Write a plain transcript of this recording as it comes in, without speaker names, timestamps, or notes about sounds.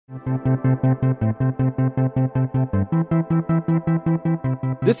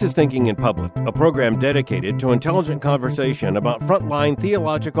This is Thinking in Public, a program dedicated to intelligent conversation about frontline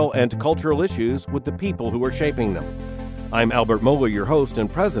theological and cultural issues with the people who are shaping them. I'm Albert Mohler, your host and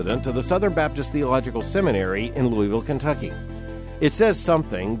president of the Southern Baptist Theological Seminary in Louisville, Kentucky. It says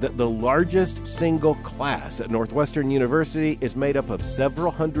something that the largest single class at Northwestern University is made up of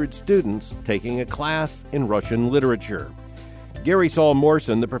several hundred students taking a class in Russian literature. Gary Saul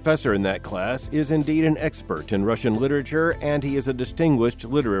Morson, the professor in that class, is indeed an expert in Russian literature, and he is a distinguished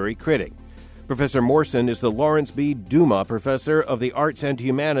literary critic. Professor Morson is the Lawrence B. Duma Professor of the Arts and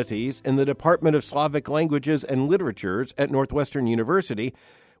Humanities in the Department of Slavic Languages and Literatures at Northwestern University,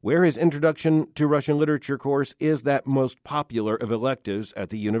 where his Introduction to Russian Literature course is that most popular of electives at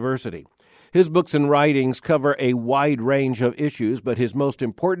the university. His books and writings cover a wide range of issues, but his most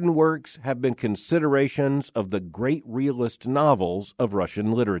important works have been considerations of the great realist novels of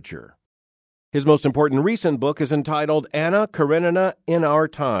Russian literature. His most important recent book is entitled Anna Karenina in Our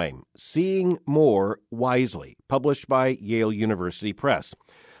Time, Seeing More Wisely, published by Yale University Press.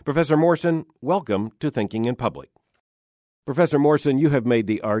 Professor Morson, welcome to Thinking in Public. Professor Morson, you have made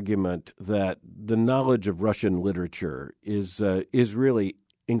the argument that the knowledge of Russian literature is really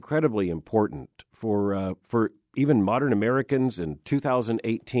incredibly important for even modern Americans in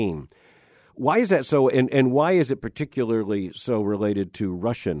 2018. Why is that so, and why is it particularly so related to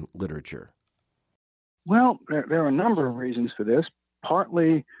Russian literature? Well, there are a number of reasons for this.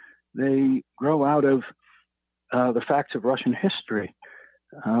 Partly, they grow out of the facts of Russian history.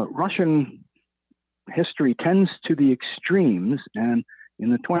 Russian history tends to the extremes, and in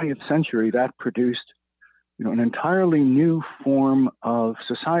the 20th century, that produced an entirely new form of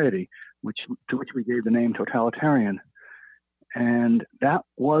society, to which we gave the name totalitarian. And that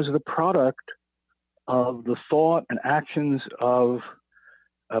was the product of the thought and actions of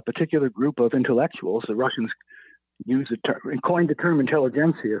a particular group of intellectuals. The Russians coined the term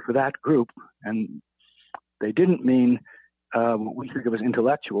intelligentsia for that group, and they didn't mean what we think of as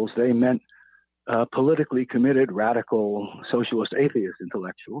intellectuals. They meant politically committed, radical, socialist, atheist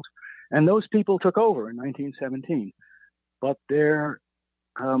intellectuals. And those people took over in 1917. But their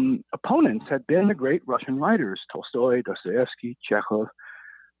opponents had been the great Russian writers, Tolstoy, Dostoevsky, Chekhov,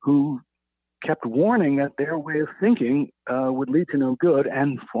 who kept warning that their way of thinking would lead to no good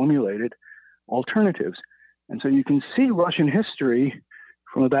and formulated alternatives. And so you can see Russian history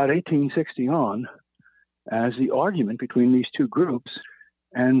from about 1860 on as the argument between these two groups.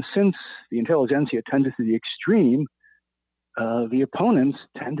 And since the intelligentsia tended to the extreme, the opponents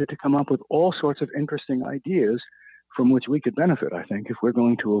tended to come up with all sorts of interesting ideas from which we could benefit, I think, if we're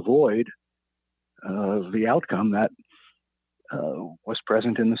going to avoid the outcome that was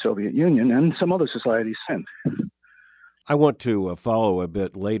present in the Soviet Union and some other societies since. I want to follow a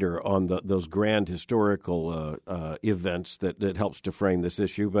bit later on those grand historical events that helps to frame this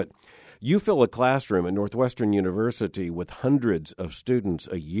issue, but you fill a classroom at Northwestern University with hundreds of students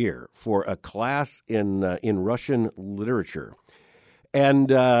a year for a class in Russian literature,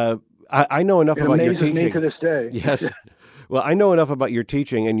 and I know enough about your teaching. Me to this day. Yes. Well, I know enough about your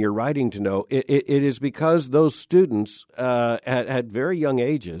teaching and your writing to know it is because those students at very young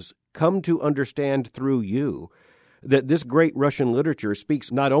ages come to understand through you that this great Russian literature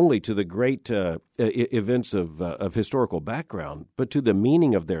speaks not only to the great events of historical background, but to the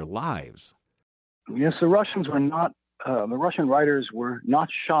meaning of their lives. Yes, the Russians were not. The Russian writers were not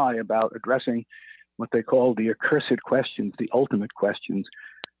shy about addressing what they called the accursed questions, the ultimate questions.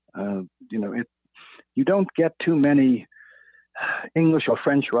 You don't get too many English or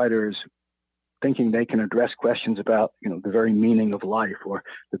French writers thinking they can address questions about, the very meaning of life or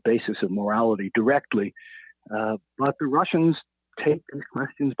the basis of morality directly. But the Russians take these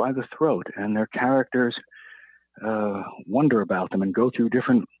questions by the throat, and their characters wonder about them and go through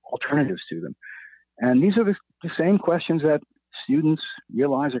different alternatives to them. And these are the same questions that students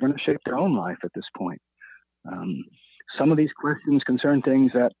realize are going to shape their own life at this point. Some of these questions concern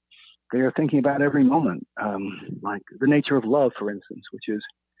things that they are thinking about every moment, like the nature of love, for instance, which is,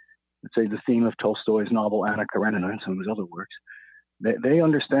 let's say, the theme of Tolstoy's novel Anna Karenina and some of his other works. They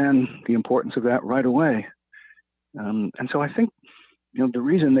understand the importance of that right away. And so I think, the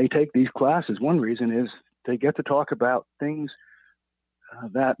reason they take these classes, one reason is they get to talk about things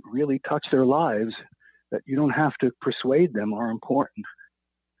that really touch their lives, that you don't have to persuade them are important.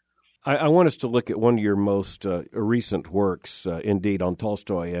 I want us to look at one of your most recent works, indeed, on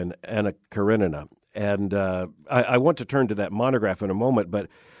Tolstoy and Anna Karenina. And I want to turn to that monograph in a moment, but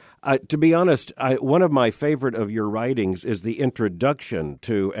to be honest, one of my favorite of your writings is the introduction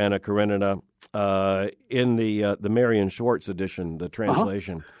to Anna Karenina in the Marion Schwartz edition, the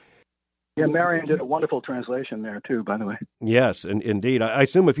translation. Yeah, Marion did a wonderful translation there, too, by the way. Yes, and indeed. I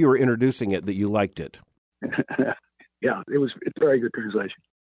assume if you were introducing it that you liked it. Yeah, it's a very good translation.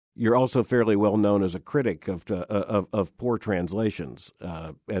 You're also fairly well known as a critic of poor translations,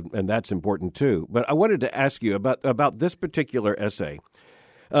 and that's important too. But I wanted to ask you about this particular essay,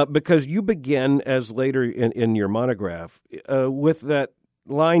 because you begin, as later in your monograph, with that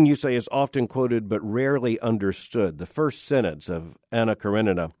line you say is often quoted but rarely understood, the first sentence of Anna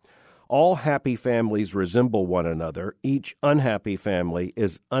Karenina. All happy families resemble one another. Each unhappy family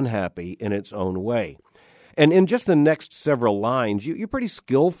is unhappy in its own way. And in just the next several lines, you pretty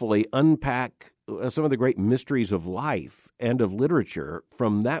skillfully unpack some of the great mysteries of life and of literature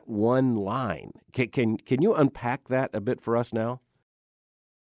from that one line. Can you unpack that a bit for us now?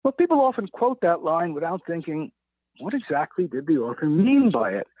 Well, people often quote that line without thinking, what exactly did the author mean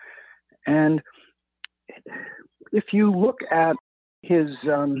by it? And if you look at his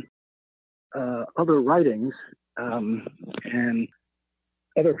other writings and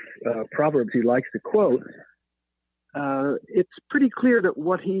other proverbs he likes to quote, it's pretty clear that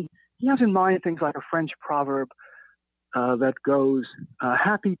what he has in mind things like a French proverb that goes,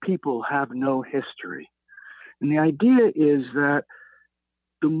 happy people have no history. And the idea is that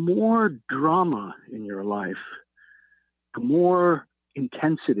the more drama in your life, the more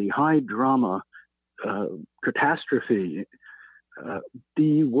intensity, high drama, catastrophe,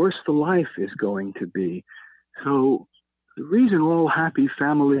 the worse the life is going to be. So the reason all happy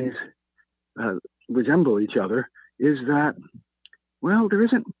families resemble each other is that, well,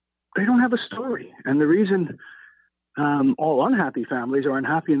 they don't have a story. And the reason all unhappy families are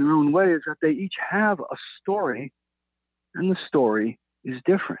unhappy in their own way is that they each have a story, and the story is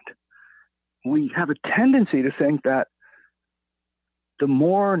different. We have a tendency to think that the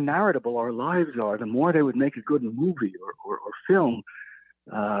more narratable our lives are, the more they would make a good movie or film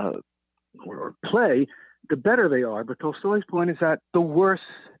or play, the better they are. But Tolstoy's point is that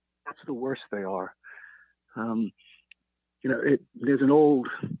that's the worse they are. There's an old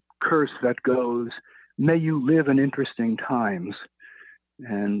curse that goes, may you live in interesting times.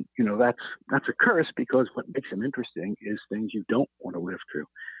 And, that's a curse because what makes them interesting is things you don't want to live through.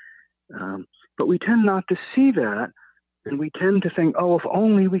 But we tend not to see that. And we tend to think, if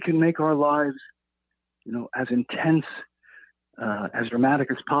only we can make our lives, as intense, as dramatic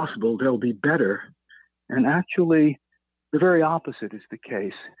as possible, they'll be better. And actually, the very opposite is the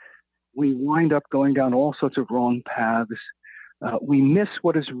case. We wind up going down all sorts of wrong paths. We miss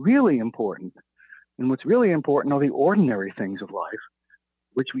what is really important. And what's really important are the ordinary things of life,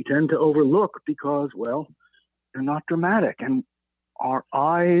 which we tend to overlook because, well, they're not dramatic. And our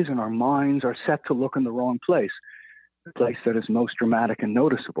eyes and our minds are set to look in the wrong place, the place that is most dramatic and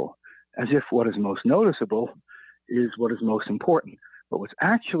noticeable, as if what is most noticeable is what is most important. But what's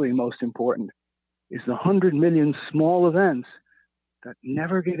actually most important is the 100 million small events that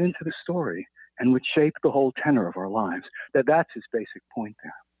never get into the story and which shape the whole tenor of our lives. That's his basic point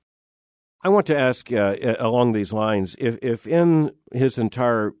there. I want to ask along these lines, if in his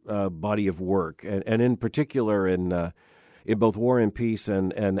entire body of work, and in particular in both War and Peace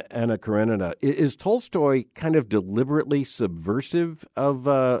and Anna Karenina, is Tolstoy kind of deliberately subversive of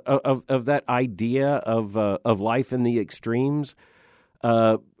that idea of life in the extremes?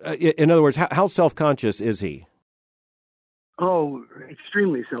 In other words, how self-conscious is he? Oh,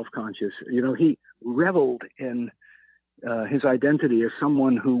 extremely self-conscious. He reveled in his identity as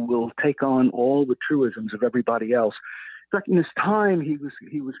someone who will take on all the truisms of everybody else. In fact, in his time, he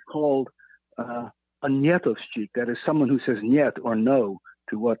was called a nietovщик, that is someone who says niet or no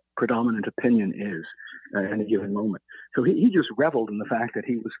to what predominant opinion is at any given moment. So he just reveled in the fact that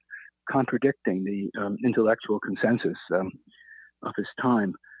he was contradicting the intellectual consensus of his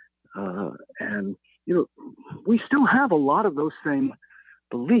time. And we still have a lot of those same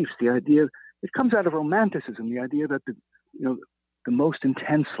beliefs. The idea, it comes out of Romanticism, the idea that the most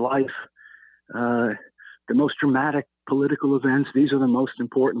intense life, the most dramatic political events, these are the most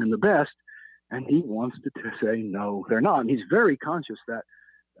important and the best. And he wants to say, no, they're not. And he's very conscious that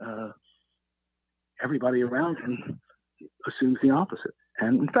everybody around him assumes the opposite.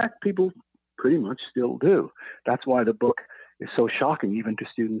 And in fact, people pretty much still do. That's why the book is so shocking even to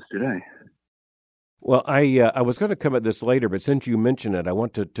students today. Well, I was going to come at this later, but since you mentioned it, I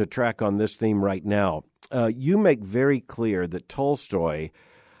want to track on this theme right now. You make very clear that Tolstoy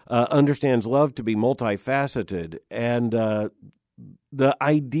understands love to be multifaceted and the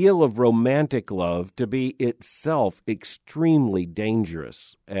ideal of romantic love to be itself extremely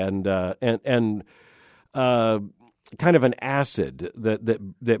dangerous and kind of an acid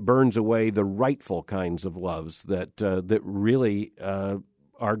that burns away the rightful kinds of loves that really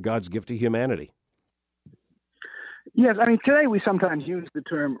are God's gift to humanity. Yes, I mean, today we sometimes use the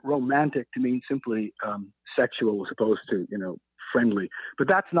term romantic to mean simply sexual as opposed to, friendly. But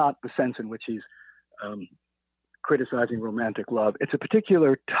that's not the sense in which he's criticizing romantic love. It's a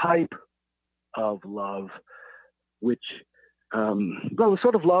particular type of love, which, the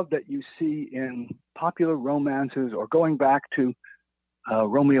sort of love that you see in popular romances or going back to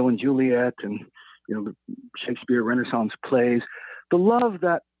Romeo and Juliet and, the Shakespeare Renaissance plays, the love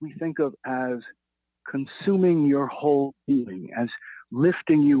that we think of as consuming your whole being, as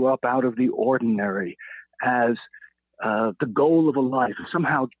lifting you up out of the ordinary, as the goal of a life,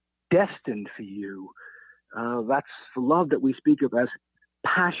 somehow destined for you. That's the love that we speak of as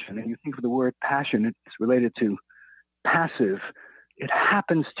passion. And you think of the word passion, it's related to passive. It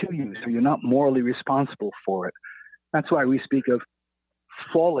happens to you, so you're not morally responsible for it. That's why we speak of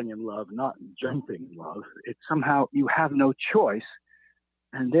falling in love, not jumping in love. It's somehow you have no choice,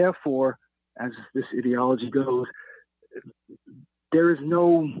 and therefore, as this ideology goes, there is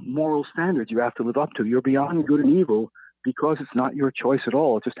no moral standard you have to live up to. You're beyond good and evil because it's not your choice at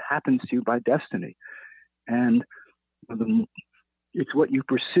all. It just happens to you by destiny. And it's what you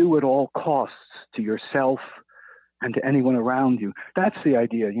pursue at all costs to yourself and to anyone around you. That's the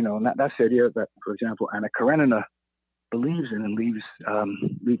idea, and that's the idea that, for example, Anna Karenina believes in and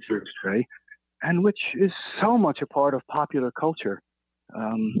leads her astray, and which is so much a part of popular culture.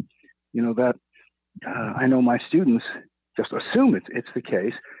 That I know my students just assume it's the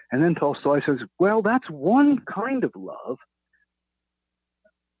case. And then Tolstoy says, well, that's one kind of love,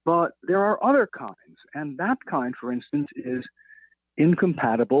 but there are other kinds. And that kind, for instance, is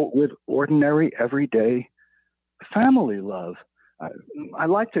incompatible with ordinary, everyday family love. I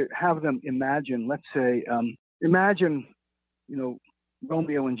like to have them imagine, let's say,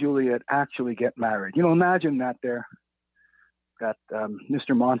 Romeo and Juliet actually get married. Imagine that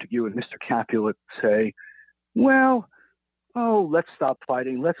Mr. Montague and Mr. Capulet say, let's stop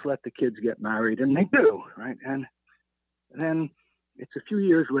fighting. Let's let the kids get married. And they do, right? And then it's a few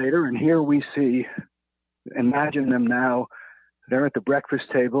years later, and here we see, imagine them now, they're at the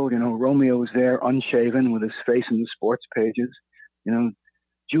breakfast table. Romeo is there unshaven with his face in the sports pages.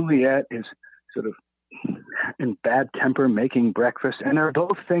 Juliet is sort of in bad temper making breakfast, and they're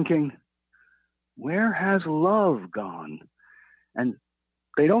both thinking, where has love gone? And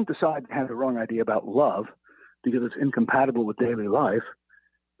they don't decide to have the wrong idea about love because it's incompatible with daily life.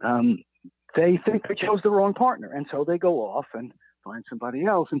 They think they chose the wrong partner, and so they go off and find somebody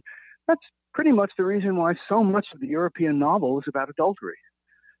else. And that's pretty much the reason why so much of the European novel is about adultery.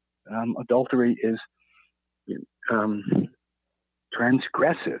 Adultery is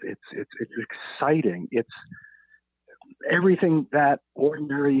transgressive. It's exciting. It's everything that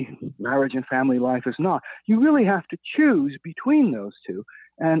ordinary marriage and family life is not. You really have to choose between those two.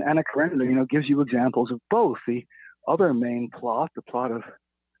 And Anna Karenina, gives you examples of both. The other main plot, the plot of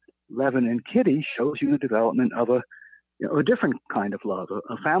Levin and Kitty, shows you the development of a different kind of love,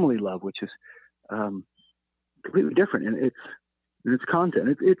 a family love, which is completely different in its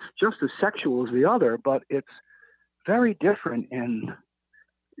content. It's just as sexual as the other, but it's very different in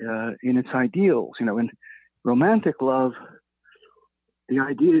its ideals. In romantic love, the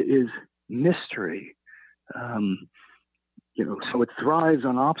idea is mystery. So it thrives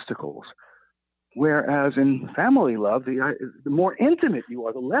on obstacles. Whereas in family love, the more intimate you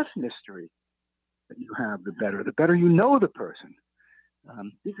are, the less mystery that you have, the better. The better you know the person.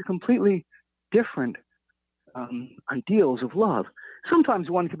 These are completely different ideals of love. Sometimes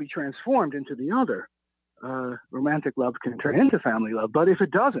one can be transformed into the other. Romantic love can turn into family love, but if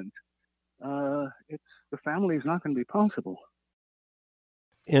it doesn't, the family is not going to be possible.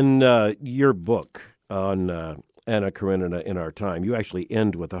 In your book on Anna Karenina in Our Time, you actually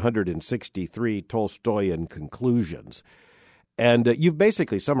end with 163 Tolstoyan conclusions. And you've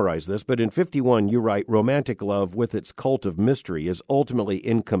basically summarized this, but in 51 you write, romantic love with its cult of mystery is ultimately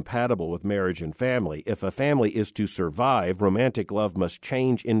incompatible with marriage and family. If a family is to survive, romantic love must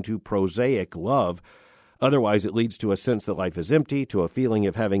change into prosaic love. Otherwise, it leads to a sense that life is empty, to a feeling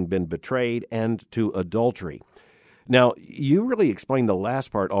of having been betrayed, and to adultery. Now, you really explained the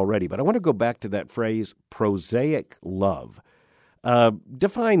last part already, but I want to go back to that phrase, prosaic love.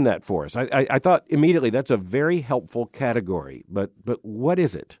 Define that for us. I thought immediately that's a very helpful category, but what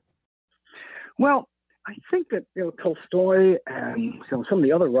is it? Well, I think that Tolstoy and some of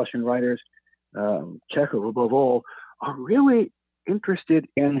the other Russian writers, Chekhov above all, are really interested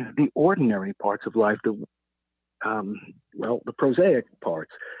in the ordinary parts of life, the prosaic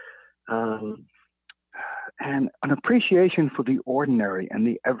parts, and an appreciation for the ordinary and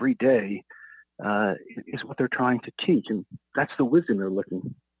the everyday is what they're trying to teach, and that's the wisdom they're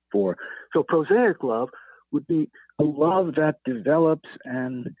looking for. So prosaic love would be a love that develops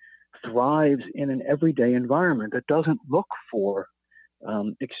and thrives in an everyday environment that doesn't look for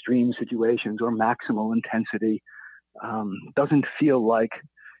extreme situations or maximal intensity, doesn't feel like,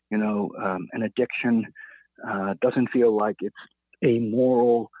 an addiction, doesn't feel like it's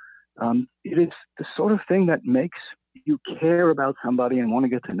amoral. It is the sort of thing that makes you care about somebody and want to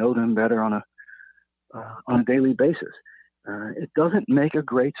get to know them better on a daily basis. It doesn't make a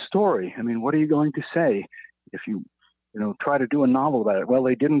great story. I mean, what are you going to say if you try to do a novel about it? Well,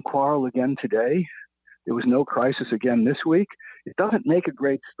 they didn't quarrel again today. There was no crisis again this week. It doesn't make a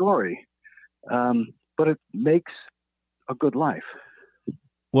great story, but it makes a good life.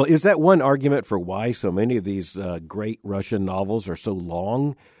 Well, is that one argument for why so many of these great Russian novels are so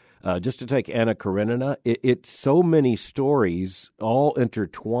long? Just to take Anna Karenina, it's so many stories all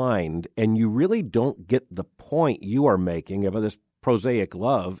intertwined, and you really don't get the point you are making about this prosaic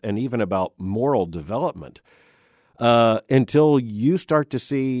love and even about moral development until you start to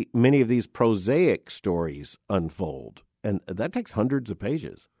see many of these prosaic stories unfold. And that takes hundreds of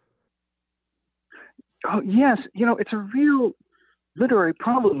pages. Oh, yes. It's a real literary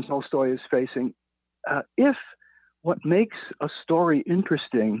problem Tolstoy is facing. If what makes a story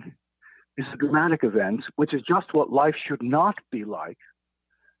interesting is the dramatic events, which is just what life should not be like,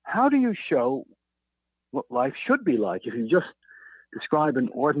 how do you show what life should be like? If you just describe an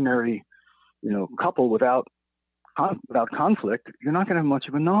ordinary, couple without conflict, you're not going to have much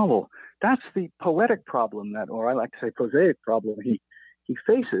of a novel. That's the poetic problem or I like to say prosaic problem he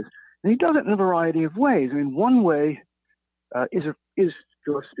faces. And he does it in a variety of ways. I mean, one way is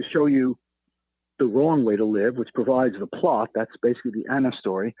just to show you the wrong way to live, which provides the plot. That's basically the Anna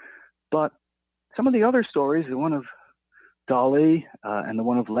story. But some of the other stories, the one of Dolly and the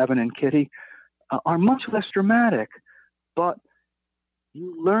one of Levin and Kitty, are much less dramatic. But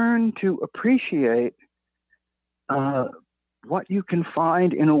you learn to appreciate what you can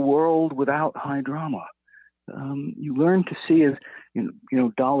find in a world without high drama. You learn to see, as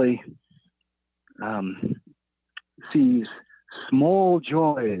Dolly sees small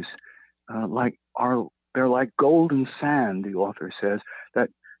joys they're like golden sand. The author says that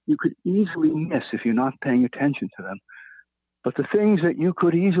you could easily miss if you're not paying attention to them. But the things that you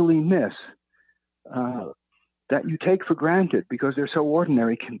could easily miss, that you take for granted because they're so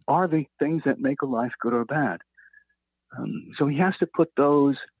ordinary, are the things that make a life good or bad. So he has to put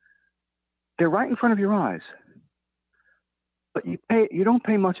those, they're right in front of your eyes. But you don't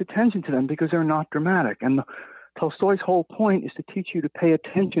pay much attention to them because they're not dramatic. And Tolstoy's whole point is to teach you to pay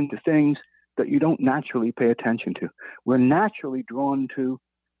attention to things that you don't naturally pay attention to. We're naturally drawn to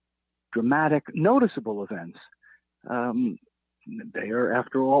dramatic, noticeable events. They are,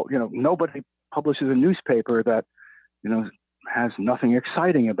 after all, nobody publishes a newspaper that, has nothing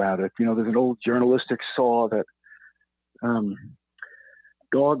exciting about it. There's an old journalistic saw that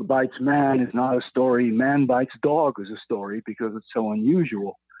dog bites man is not a story, man bites dog is a story because it's so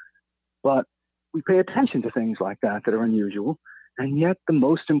unusual. But we pay attention to things like that are unusual, and yet the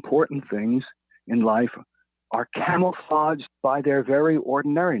most important things in life are camouflaged by their very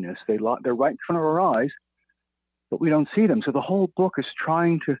ordinariness. They're right in front of our eyes, but we don't see them. So the whole book is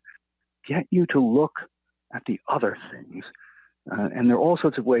trying to get you to look at the other things. And there are all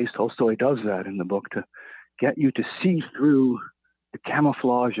sorts of ways Tolstoy does that in the book, to get you to see through the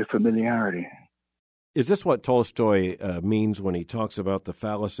camouflage of familiarity. Is this what Tolstoy means when he talks about the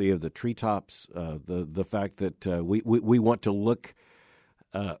fallacy of the treetops, the fact that we want to look,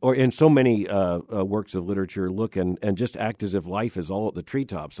 or in so many works of literature, look and just act as if life is all at the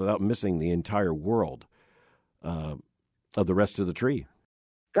treetops without missing the entire world of the rest of the tree?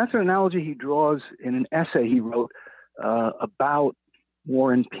 That's an analogy he draws in an essay he wrote about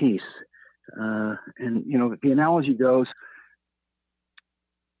War and Peace. And, the analogy goes,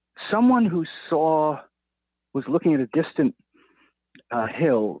 someone who was looking at a distant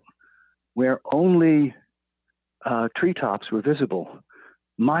hill where only treetops were visible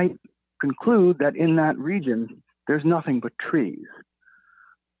might conclude that in that region there's nothing but trees.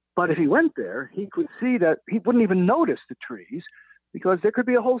 But if he went there, he could see that he wouldn't even notice the trees because there could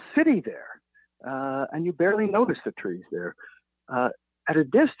be a whole city there, and you barely notice the trees there. At a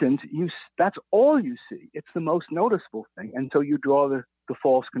distance, that's all you see. It's the most noticeable thing, and so you draw the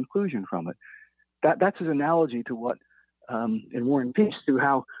false conclusion from it. That's his analogy to what in War and Peace, to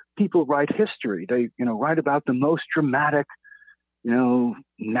how people write history. They write about the most dramatic,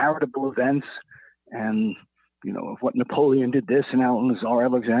 narratable events, and of what Napoleon did this and how Tsar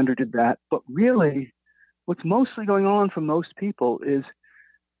Alexander did that. But really, what's mostly going on for most people is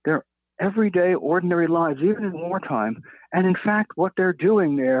they're everyday, ordinary lives, even in wartime. And in fact, what they're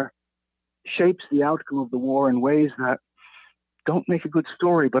doing there shapes the outcome of the war in ways that don't make a good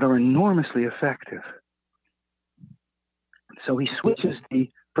story, but are enormously effective. So he switches the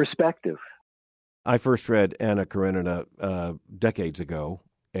perspective. I first read Anna Karenina decades ago,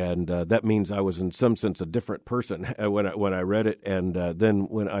 and that means I was in some sense a different person when I read it, and then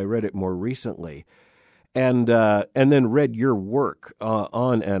when I read it more recently, and then read your work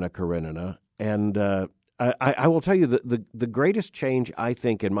on Anna Karenina, and I will tell you that the greatest change, I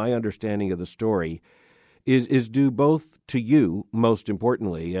think, in my understanding of the story is due both to you, most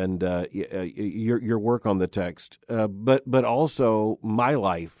importantly, and your work on the text, but also my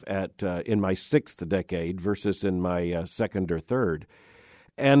life in my sixth decade versus in my second or third.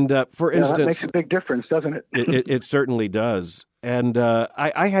 And for instance, that makes a big difference, doesn't it? It certainly does. And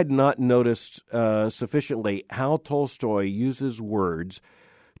I had not noticed sufficiently how Tolstoy uses words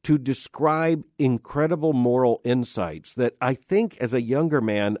to describe incredible moral insights that I think as a younger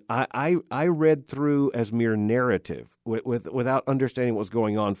man, I read through as mere narrative without understanding what was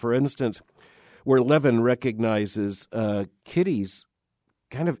going on. For instance, where Levin recognizes Kitty's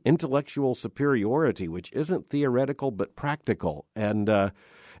kind of intellectual superiority, which isn't theoretical but practical, and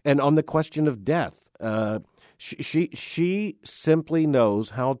on the question of death, she simply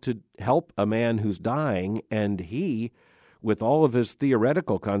knows how to help a man who's dying, and he, with all of his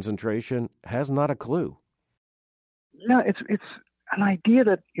theoretical concentration, has not a clue. Yeah, it's an idea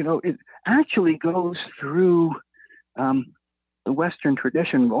that it actually goes through the Western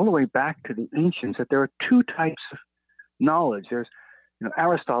tradition all the way back to the ancients. That there are two types of knowledge. There's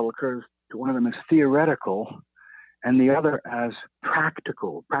Aristotle refers to one of them as theoretical, and the other as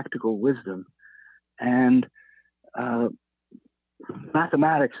practical wisdom. And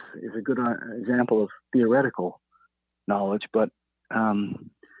mathematics is a good example of theoretical knowledge, but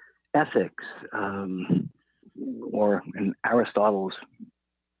ethics, or in Aristotle's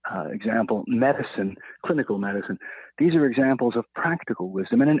example, medicine, clinical medicine, these are examples of practical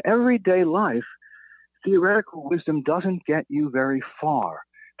wisdom. And in everyday life, theoretical wisdom doesn't get you very far.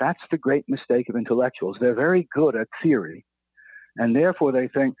 That's the great mistake of intellectuals. They're very good at theory, and therefore they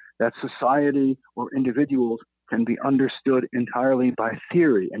think that society or individuals can be understood entirely by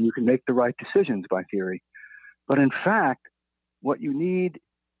theory, and you can make the right decisions by theory. But in fact, what you need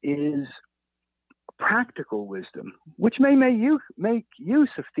is practical wisdom, which may make use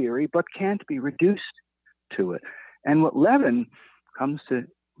of theory, but can't be reduced to it. And what Levin comes to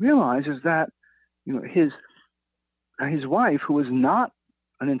realize is that his wife, who is not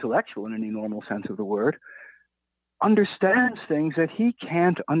an intellectual in any normal sense of the word, understands things that he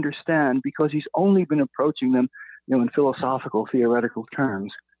can't understand because he's only been approaching them, in philosophical, theoretical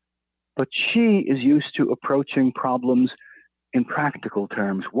terms. But she is used to approaching problems in practical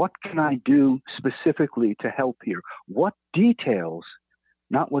terms. What can I do specifically to help here? What details,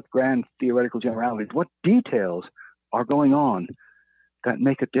 not what grand theoretical generalities, what details are going on that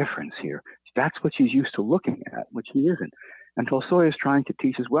make a difference here? That's what she's used to looking at, which he isn't. And Tolstoy is trying to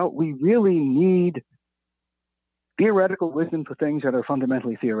teach us, we really need theoretical wisdom for things that are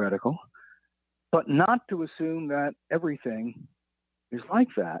fundamentally theoretical, but not to assume that everything is like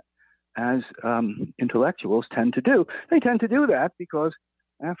that, as intellectuals tend to do. They tend to do that because,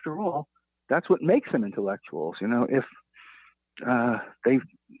 after all, that's what makes them intellectuals. If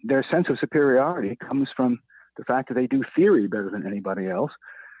their sense of superiority comes from the fact that they do theory better than anybody else,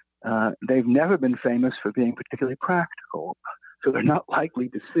 they've never been famous for being particularly practical, so they're not likely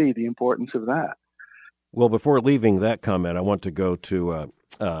to see the importance of that. Well, before leaving that comment, I want to go to,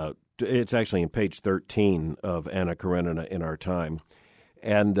 it's actually in page 13 of Anna Karenina in Our Time.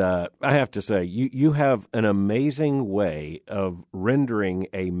 And I have to say, you have an amazing way of rendering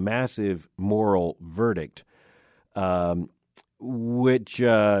a massive moral verdict, which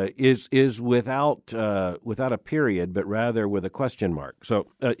is without a period, but rather with a question mark. So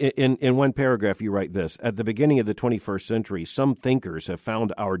in one paragraph, you write this: at the beginning of the 21st century, some thinkers have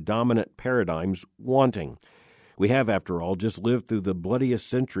found our dominant paradigms wanting. We have, after all, just lived through the bloodiest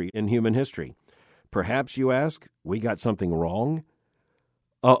century in human history. Perhaps, you ask, we got something wrong?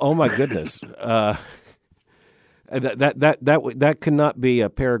 Oh my goodness! That cannot be a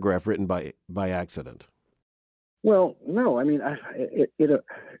paragraph written by accident. Well, no. I mean,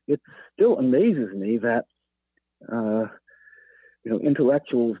 it still amazes me that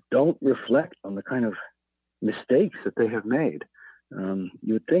intellectuals don't reflect on the kind of mistakes that they have made.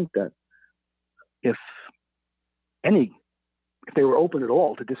 You would think that if they were open at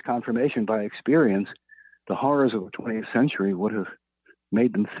all to disconfirmation by experience, the horrors of the 20th century would have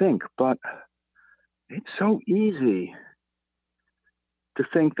made them think. But it's so easy to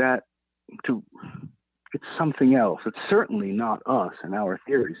think that to it's something else. It's certainly not us and our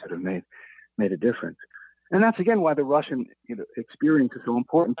theories that have made a difference. And that's again why the Russian experience is so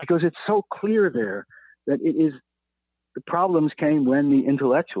important, because it's so clear there that it is the problems came when the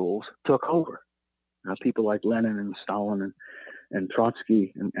intellectuals took over. People like Lenin and Stalin and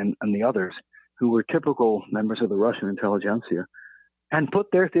Trotsky and the others who were typical members of the Russian intelligentsia and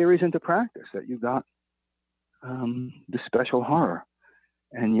put their theories into practice, that you got the special horror.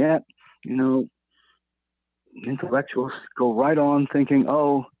 And yet, intellectuals go right on thinking,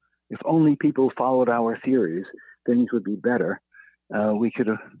 oh, if only people followed our theories, things would be better. We could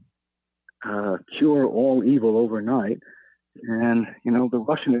cure all evil overnight. And, the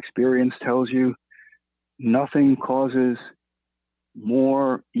Russian experience tells you nothing causes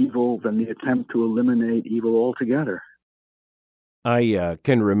more evil than the attempt to eliminate evil altogether. I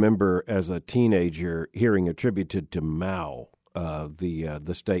can remember as a teenager hearing attributed to Mao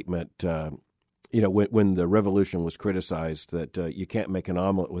the statement, when the revolution was criticized that you can't make an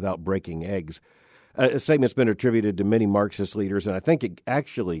omelet without breaking eggs. A statement's been attributed to many Marxist leaders, and I think it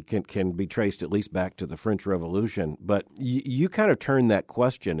actually can be traced at least back to the French Revolution. But you kind of turned that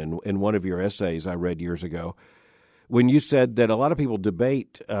question in one of your essays I read years ago, when you said that a lot of people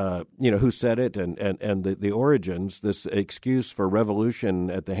debate, who said it and the origins, this excuse for revolution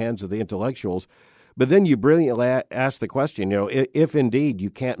at the hands of the intellectuals. But then you brilliantly asked the question, if indeed you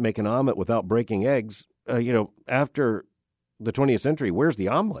can't make an omelet without breaking eggs, after the 20th century, where's the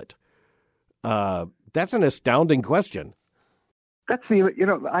omelet? That's an astounding question. That's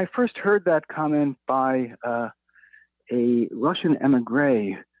I first heard that comment by a Russian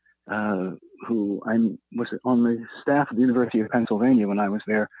emigre who was on the staff of the University of Pennsylvania when I was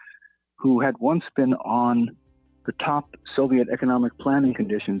there, who had once been on the top Soviet economic planning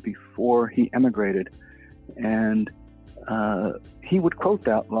conditions before he emigrated. And he would quote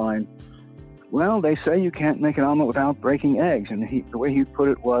that line, well, they say you can't make an omelet without breaking eggs. And the way he put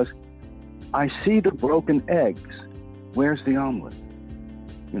it was, I see the broken eggs. Where's the omelet?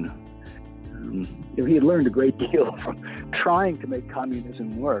 He had learned a great deal from trying to make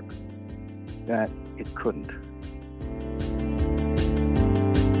communism work, that it couldn't.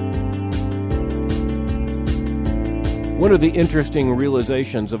 One of the interesting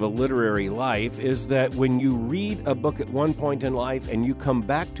realizations of a literary life is that when you read a book at one point in life and you come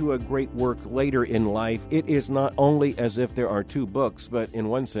back to a great work later in life, it is not only as if there are two books, but in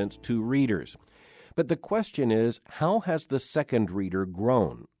one sense, two readers. But the question is, how has the second reader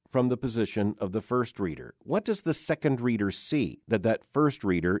grown from the position of the first reader? What does the second reader see that first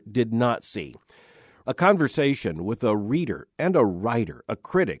reader did not see? A conversation with a reader and a writer, a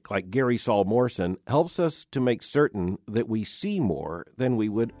critic like Gary Saul Morson, helps us to make certain that we see more than we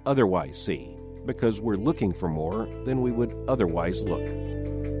would otherwise see, because we're looking for more than we would otherwise look.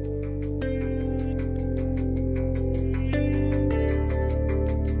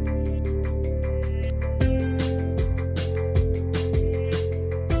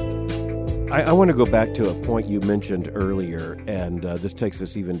 I want to go back to a point you mentioned earlier, and this takes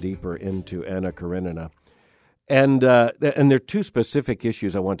us even deeper into Anna Karenina. And there are two specific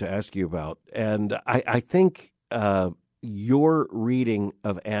issues I want to ask you about. And I think your reading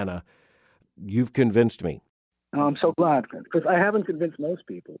of Anna, you've convinced me. Oh, I'm so glad, because I haven't convinced most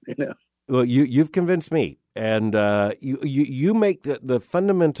people. Well, you've convinced me, and you make the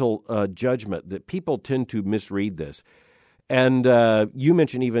fundamental judgment that people tend to misread this. And you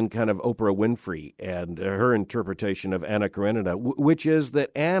mentioned even kind of Oprah Winfrey and her interpretation of Anna Karenina, which is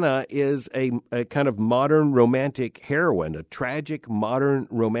that Anna is a kind of modern romantic heroine, a tragic modern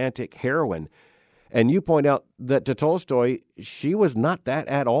romantic heroine. And you point out that to Tolstoy, she was not that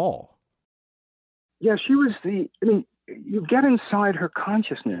at all. Yeah, she was you get inside her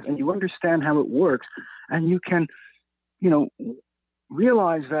consciousness and you understand how it works, and you can,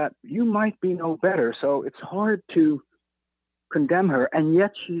 realize that you might be no better. So it's hard to condemn her, and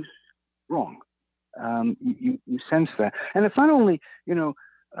yet she's wrong. You sense that. And it's not only,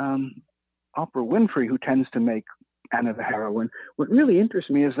 Oprah Winfrey who tends to make Anna the heroine. What really interests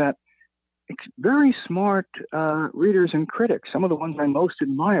me is that very smart readers and critics, some of the ones I most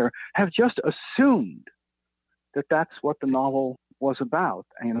admire, have just assumed that that's what the novel was about,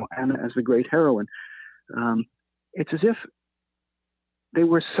 Anna as the great heroine. It's as if they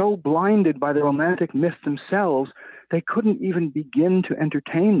were so blinded by the romantic myth themselves, they couldn't even begin to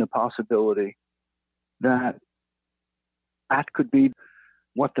entertain the possibility that that could be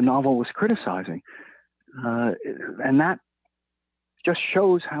what the novel was criticizing. And that just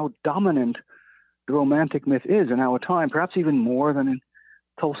shows how dominant the romantic myth is in our time, perhaps even more than in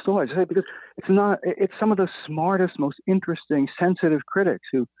Tolstoy. Because it's some of the smartest, most interesting, sensitive critics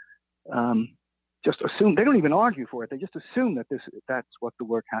who just assume, they don't even argue for it. They just assume that that's what the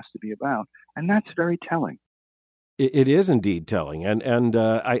work has to be about. And that's very telling. It is indeed telling. And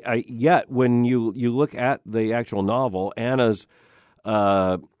I yet when you look at the actual novel, Anna's,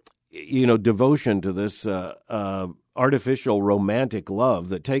 devotion to this artificial romantic love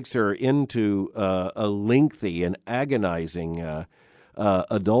that takes her into a lengthy and agonizing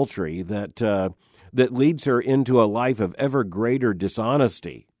adultery that leads her into a life of ever greater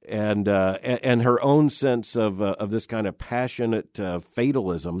dishonesty and her own sense of this kind of passionate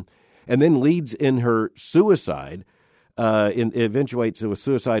fatalism, and then leads in her suicide. Eventuates with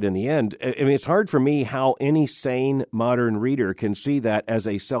suicide in the end. I mean, it's hard for me how any sane modern reader can see that as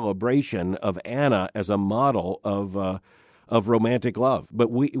a celebration of Anna as a model of romantic love.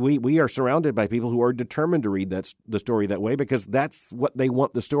 But we are surrounded by people who are determined to read the story that way, because that's what they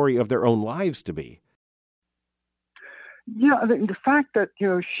want the story of their own lives to be. Yeah, the fact that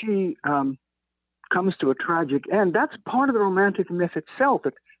she comes to a tragic end, that's part of the romantic myth itself.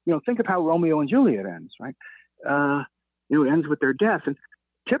 That, think of how Romeo and Juliet ends, right? It ends with their death, and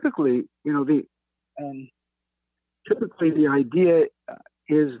typically, the idea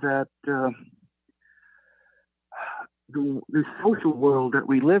is that the social world that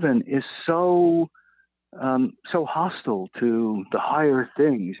we live in is so hostile to the higher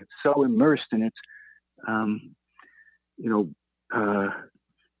things. It's so immersed in its, in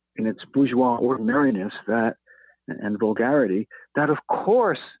its bourgeois ordinariness and vulgarity that, of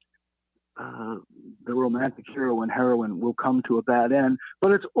course, the romantic hero and heroine will come to a bad end,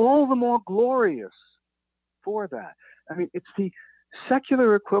 but it's all the more glorious for that. I mean, it's the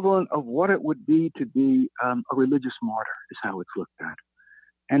secular equivalent of what it would be to be a religious martyr, is how it's looked at.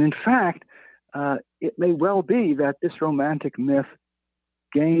 And in fact, it may well be that this romantic myth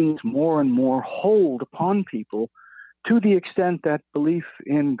gains more and more hold upon people to the extent that belief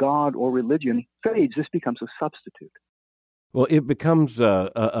in God or religion fades. This becomes a substitute. Well, it becomes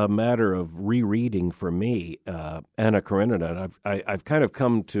a matter of rereading for me, Anna Karenina. I've kind of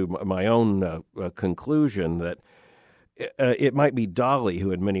come to my own conclusion that it might be Dolly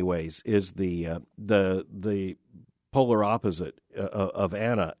who, in many ways, is the polar opposite of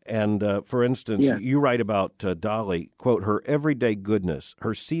Anna. And for instance, You write about Dolly, quote, her everyday goodness,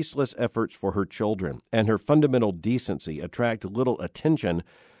 her ceaseless efforts for her children, and her fundamental decency attract little attention,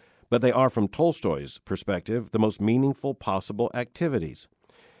 but they are, from Tolstoy's perspective, the most meaningful possible activities.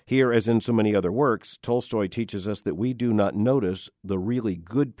 Here, as in so many other works, Tolstoy teaches us that we do not notice the really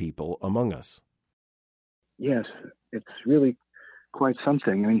good people among us. Yes, it's really quite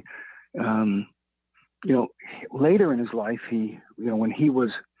something. I mean, later in his life, when he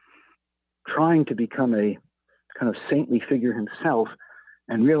was trying to become a kind of saintly figure himself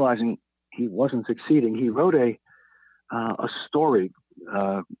and realizing he wasn't succeeding, he wrote a story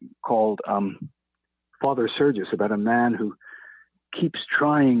called Father Sergius, about a man who keeps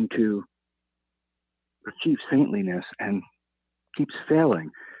trying to achieve saintliness and keeps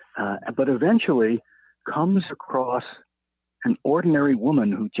failing, but eventually comes across an ordinary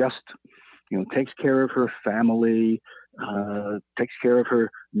woman who just, takes care of her family, takes care of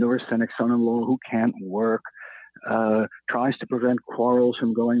her neurasthenic son-in-law who can't work, tries to prevent quarrels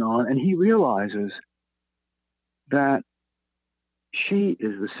from going on, and he realizes that she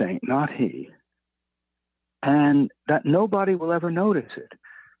is the saint, not he, and that nobody will ever notice it.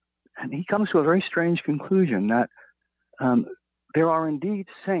 And he comes to a very strange conclusion that there are indeed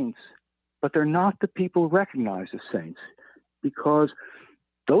saints, but they're not the people recognized as saints, because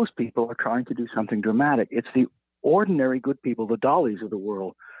those people are trying to do something dramatic. It's the ordinary good people, the Dollys of the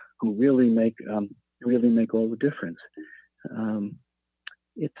world, who really make all the difference.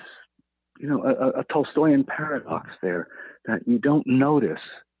 It's a Tolstoyan paradox there, that you don't notice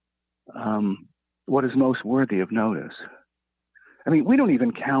what is most worthy of notice. I mean, we don't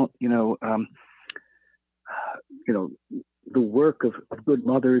even count, the work of good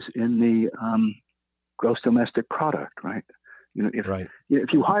mothers in the gross domestic product, right?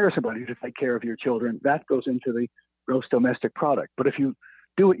 If you hire somebody to take care of your children, that goes into the gross domestic product. But if you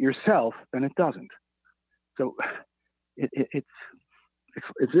do it yourself, then it doesn't. So it's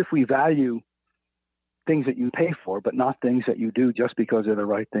as if we value things that you pay for, but not things that you do just because they're the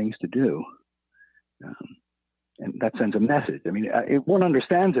right things to do. And that sends a message. I mean, one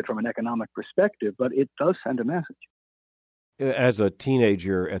understands it from an economic perspective, but it does send a message. As a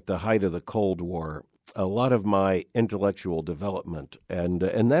teenager at the height of the Cold War, a lot of my intellectual development, and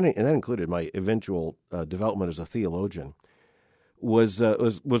that included my eventual development as a theologian, was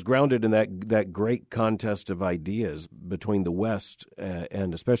grounded in that great contest of ideas between the West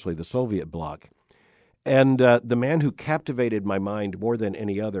and especially the Soviet bloc. And the man who captivated my mind more than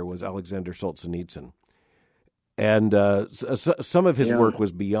any other was Alexander Solzhenitsyn. And some of his work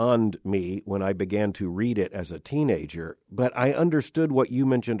was beyond me when I began to read it as a teenager. But I understood what you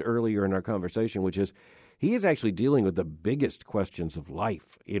mentioned earlier in our conversation, which is he is actually dealing with the biggest questions of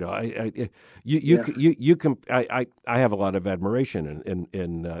life. You know, I have a lot of admiration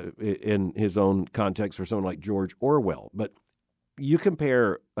in his own context for someone like George Orwell. But you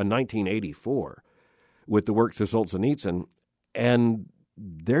compare a 1984 with the works of Solzhenitsyn, and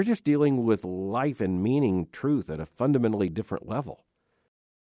they're just dealing with life and meaning, truth at a fundamentally different level.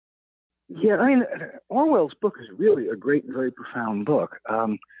 Yeah, I mean, Orwell's book is really a great and very profound book.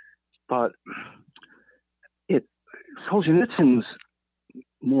 But Solzhenitsyn's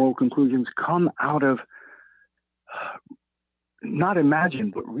moral conclusions come out of not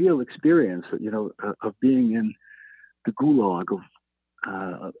imagined, but real experience, of being in the gulag,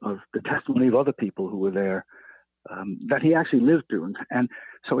 of the testimony of other people who were there, that he actually lived through. And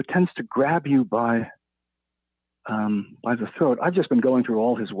so it tends to grab you by the throat. I've just been going through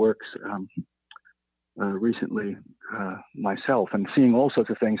all his works recently myself, and seeing all sorts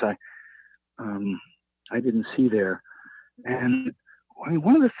of things I didn't see there. And I mean,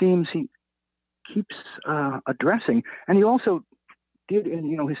 one of the themes he keeps addressing, and he also did in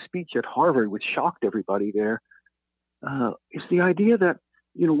his speech at Harvard, which shocked everybody there, is the idea that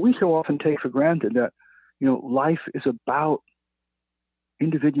we so often take for granted that life is about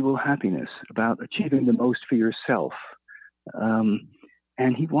individual happiness, about achieving the most for yourself.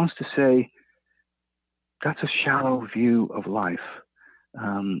 And he wants to say that's a shallow view of life,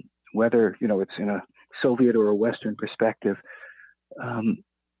 whether it's in a Soviet or a Western perspective.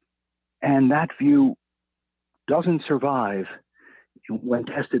 And that view doesn't survive when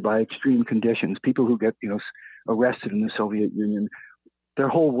tested by extreme conditions. People who get arrested in the Soviet Union, their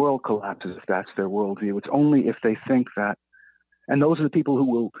whole world collapses if that's their worldview. It's only if they think that, and those are the people who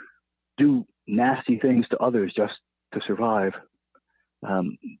will do nasty things to others just to survive.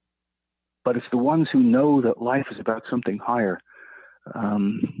 But it's the ones who know that life is about something higher,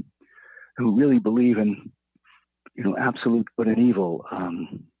 who really believe in, absolute good and evil,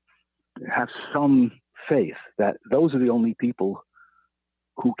 have some faith that those are the only people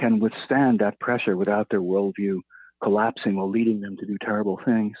who can withstand that pressure without their worldview collapsing or leading them to do terrible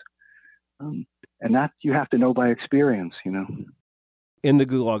things. And that you have to know by experience, In the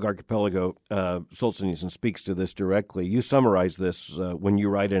Gulag Archipelago, Solzhenitsyn speaks to this directly. You summarize this when you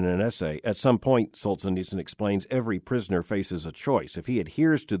write in an essay. At some point, Solzhenitsyn explains every prisoner faces a choice. If he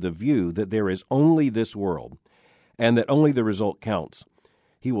adheres to the view that there is only this world and that only the result counts,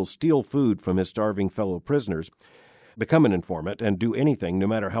 he will steal food from his starving fellow prisoners, become an informant, and do anything, no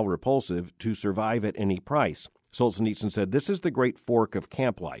matter how repulsive, to survive at any price. Solzhenitsyn said, "This is the great fork of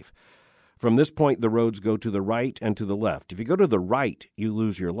camp life. From this point, the roads go to the right and to the left. If you go to the right, you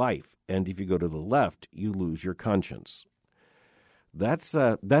lose your life, and if you go to the left, you lose your conscience." That's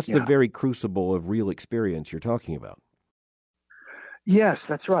the very crucible of real experience you're talking about. Yes,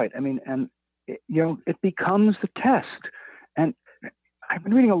 that's right. I mean, and it becomes the test. And I've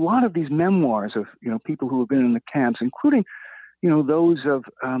been reading a lot of these memoirs of people who have been in the camps, including those of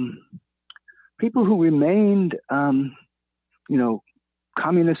people who remained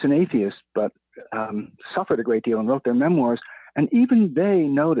communists and atheists, but suffered a great deal and wrote their memoirs. And even they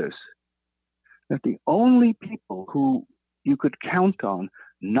notice that the only people who you could count on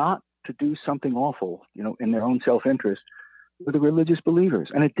not to do something awful, in their own self-interest, were the religious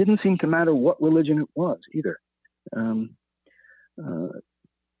believers. And it didn't seem to matter what religion it was either.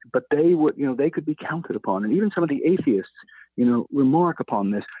 But they would, they could be counted upon. And even some of the atheists, remark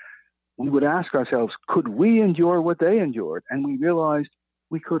upon this. We would ask ourselves, could we endure what they endured? And we realized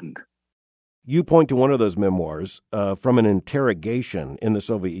we couldn't. You point to one of those memoirs from an interrogation in the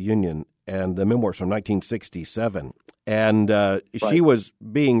Soviet Union, and the memoir's from 1967. And right. She was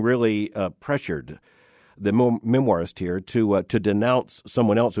being really pressured, the memoirist here, to denounce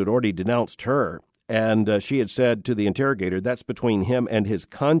someone else who had already denounced her. And she had said to the interrogator, that's between him and his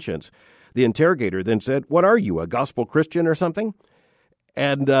conscience. The interrogator then said, "What are you, a gospel Christian or something?"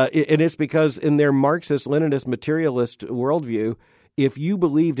 And it's because in their Marxist, Leninist, materialist worldview, if you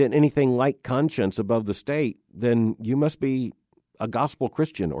believed in anything like conscience above the state, then you must be a gospel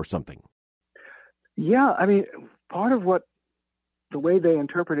Christian or something. Yeah, I mean, part of the way they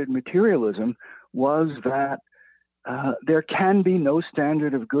interpreted materialism was that there can be no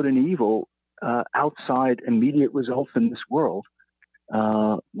standard of good and evil outside immediate results in this world,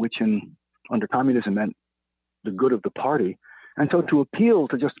 which under communism meant the good of the party. And so to appeal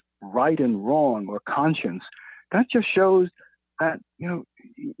to just right and wrong or conscience, that just shows that,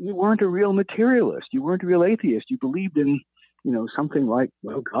 you weren't a real materialist. You weren't a real atheist. You believed in, something like,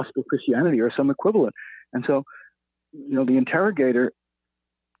 gospel Christianity or some equivalent. And so, the interrogator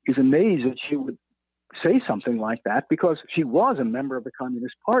is amazed that she would say something like that because she was a member of the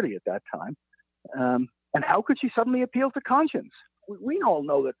Communist Party at that time. And how could she suddenly appeal to conscience? We all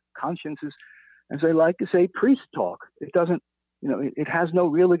know that conscience is, as they like to say, priest talk. It doesn't, it has no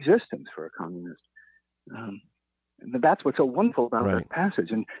real existence for a communist. And that's what's so wonderful about that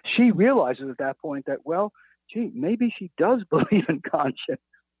passage. And she realizes at that point that, maybe she does believe in conscience.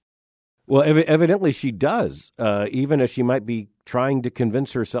 Well, evidently she does, even as she might be trying to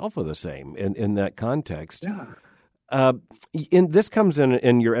convince herself of the same in that context. Yeah. This comes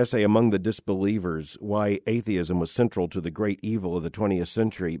in your essay, Among the Disbelievers, Why Atheism Was Central to the Great Evil of the 20th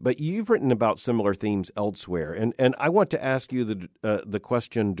Century. But you've written about similar themes elsewhere, and I want to ask you the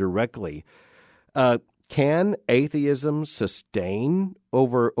question directly. Can atheism sustain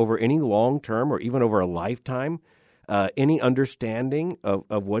over any long term or even over a lifetime any understanding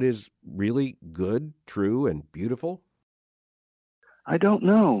of what is really good, true, and beautiful? I don't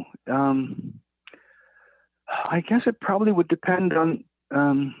know. I guess it probably would depend on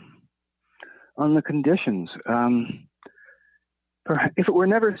the conditions. If it were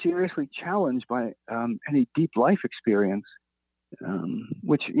never seriously challenged by any deep life experience,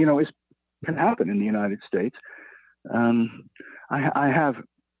 which can happen in the United States, I have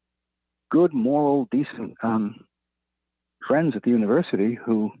good, moral, decent friends at the university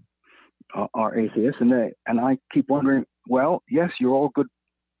who are atheists, and I keep wondering, yes, you're all good,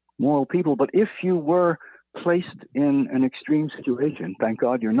 moral people, but if you were placed in an extreme situation, thank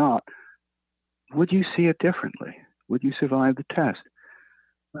God you're not, would you see it differently? Would you survive the test?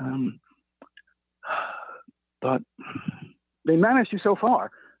 But they manage to so far.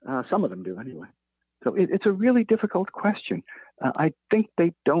 Some of them do anyway. So it's a really difficult question. I think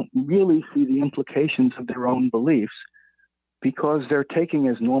they don't really see the implications of their own beliefs because they're taking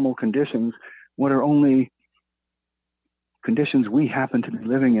as normal conditions what are only conditions we happen to be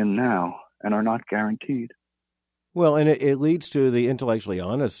living in now and are not guaranteed. Well, and it leads to the intellectually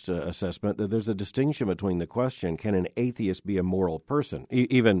honest assessment that there's a distinction between the question, can an atheist be a moral person?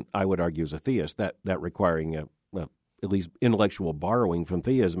 Even, I would argue, as a theist, that requiring at least intellectual borrowing from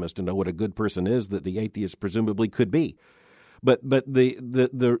theism as to know what a good person is that the atheist presumably could be. But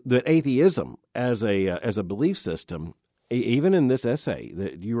the atheism as a belief system, even in this essay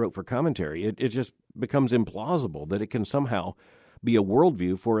that you wrote for commentary, it just becomes implausible that it can somehow be a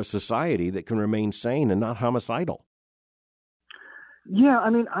worldview for a society that can remain sane and not homicidal. Yeah, I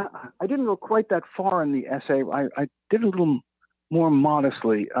mean, I didn't go quite that far in the essay. I did a little more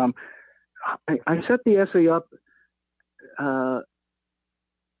modestly. I set the essay up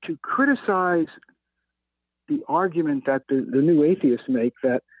to criticize the argument that the new atheists make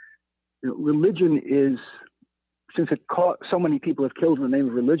that religion is, since so many people have killed in the name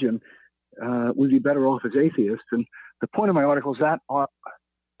of religion, we'd be better off as atheists. And the point of my article is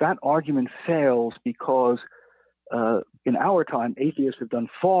that argument fails because in our time, atheists have done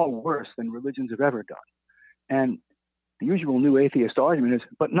far worse than religions have ever done. And the usual new atheist argument is,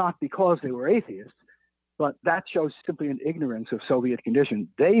 but not because they were atheists, but that shows simply an ignorance of Soviet conditions.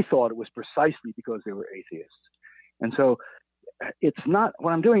 They thought it was precisely because they were atheists. And so it's not,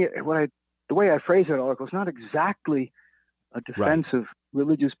 the way I phrase that article is not exactly a defense of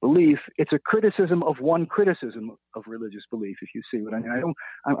religious belief. It's a criticism of one criticism of religious belief, if you see what I mean.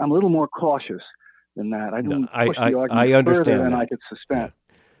 I'm a little more cautious than that. I don't push the argument further than I could suspect.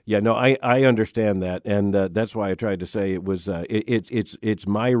 Yeah, no, I understand that, and that's why I tried to say it was it's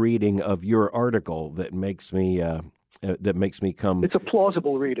my reading of your article that makes me come. It's a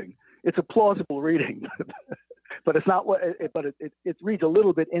plausible reading. But it's not what. But it reads a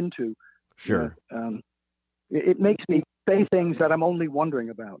little bit into. Sure. It makes me say things that I'm only wondering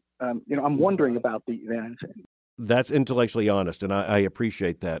about. I'm wondering about the answer. That's intellectually honest, and I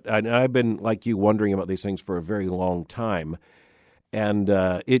appreciate that. And I've been, like you, wondering about these things for a very long time. And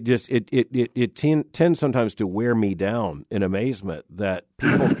it tends sometimes to wear me down in amazement that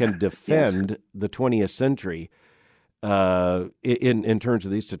people can defend the 20th century in terms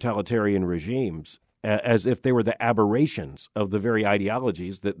of these totalitarian regimes as if they were the aberrations of the very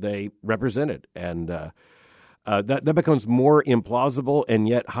ideologies that they represented. And that becomes more implausible and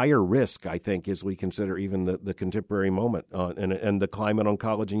yet higher risk, I think, as we consider even the contemporary moment and the climate on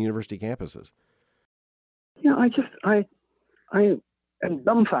college and university campuses. Yeah, I am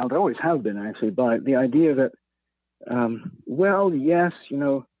dumbfounded, I always have been actually, by the idea that, yes,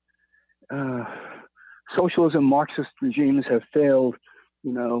 socialism, Marxist regimes have failed,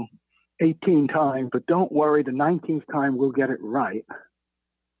 18 times, but don't worry, the 19th time we'll get it right.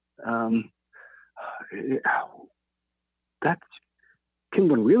 Um, that can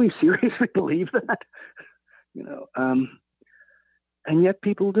one really seriously believe that? You know, and yet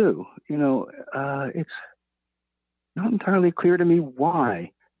people do. You know, it's not entirely clear to me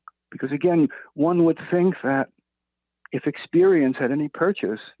why. Because again, one would think that if experience had any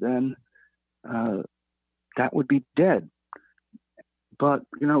purchase, then that would be dead. But,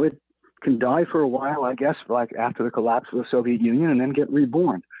 you know, it can die for a while, I guess, like after the collapse of the Soviet Union, and then get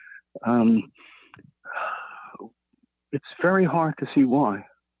reborn. It's very hard to see why.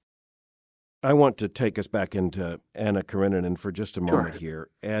 I want to take us back into Anna Karenina for just a moment here.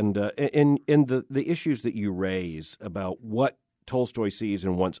 And in the issues that you raise about what Tolstoy sees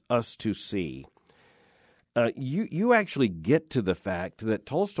and wants us to see, you actually get to the fact that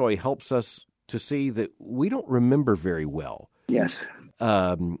Tolstoy helps us to see that we don't remember very well. Yes.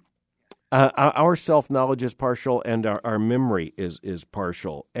 Our self-knowledge is partial, and our memory is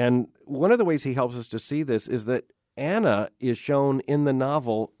partial. And one of the ways he helps us to see this is that Anna is shown in the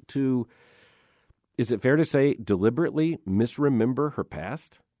novel to, is it fair to say, deliberately misremember her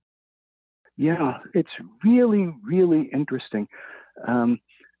past? Yeah, it's really, really interesting. The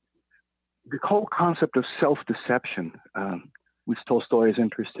whole concept of self-deception, which Tolstoy is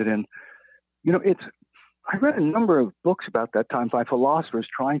interested in, you know, I read a number of books about that time by philosophers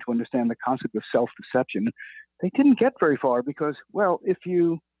trying to understand the concept of self-deception. They didn't get very far because, well, if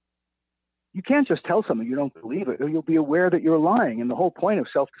you can't just tell something you don't believe it, or you'll be aware that you're lying. And the whole point of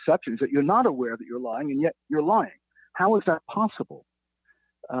self-deception is that you're not aware that you're lying, and yet you're lying. How is that possible?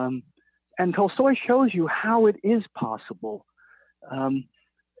 And Tolstoy shows you how it is possible,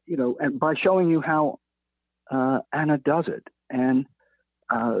 you know, and by showing you how Anna does it. And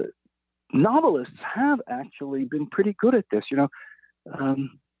novelists have actually been pretty good at this. You know,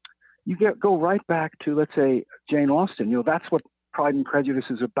 you go right back to, let's say, Jane Austen. You know, that's what Pride and Prejudice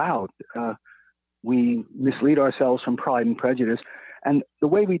is about. We mislead ourselves from Pride and Prejudice, and the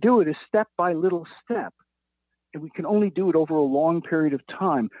way we do it is step by little step. And we can only do it over a long period of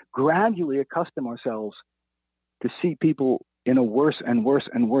time, gradually accustom ourselves to see people in a worse and worse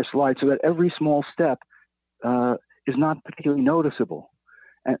and worse light, so that every small step is not particularly noticeable.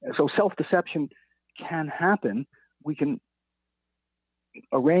 And so self-deception can happen. We can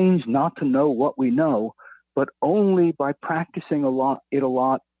arrange not to know what we know, but only by practicing it a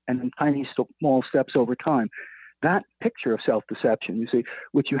lot and in tiny small steps over time. That picture of self-deception, you see,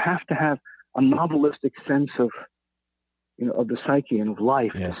 which you have to have a novelistic sense of, you know, of the psyche and of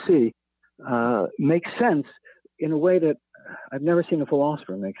life to see, makes sense in a way that I've never seen a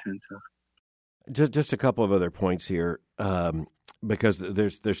philosopher make sense of. Just a couple of other points here, because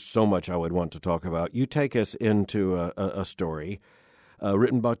there's so much I would want to talk about. You take us into a story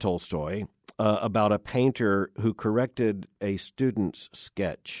written by Tolstoy about a painter who corrected a student's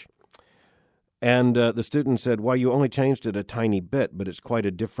sketch. And the student said, "Why, you only changed it a tiny bit, but it's quite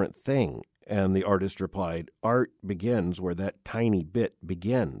a different thing." And the artist replied, "Art begins where that tiny bit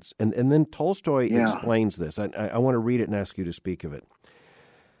begins." And then Tolstoy explains this. I want to read it and ask you to speak of it.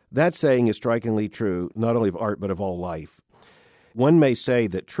 That saying is strikingly true, not only of art, but of all life. One may say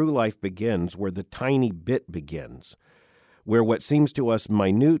that true life begins where the tiny bit begins, where what seems to us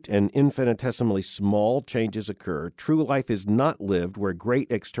minute and infinitesimally small changes occur. True life is not lived where great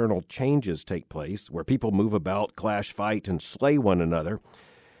external changes take place, where people move about, clash, fight, and slay one another.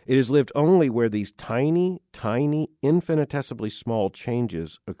 It is lived only where these tiny, tiny, infinitesimally small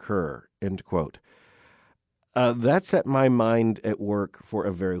changes occur, end quote. That set my mind at work for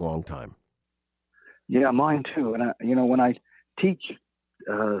a very long time. Yeah, mine too. And, you know, when I teach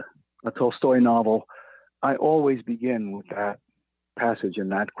a Tolstoy novel, I always begin with that passage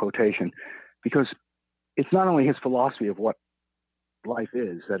and that quotation, because it's not only his philosophy of what life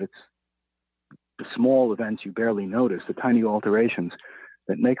is, that it's the small events you barely notice, the tiny alterations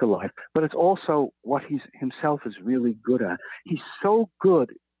that make a life, but it's also what he himself is really good at. He's so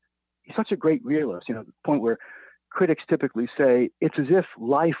good. He's such a great realist, you know, the point where critics typically say it's as if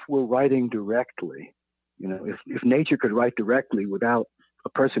life were writing directly. You know, if nature could write directly without a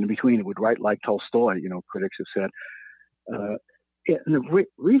person in between, it would write like Tolstoy, you know, critics have said. And the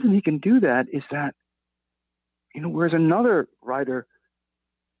reason he can do that is that, you know, whereas another writer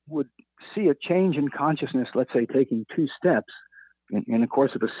would see a change in consciousness, let's say taking 2 steps in the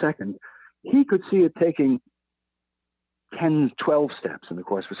course of a second, he could see it taking 10, 12 steps in the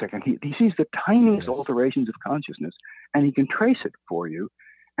course of a second. He sees the tiniest alterations of consciousness, and he can trace it for you.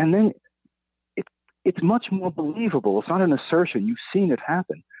 And then it's much more believable. It's not an assertion. You've seen it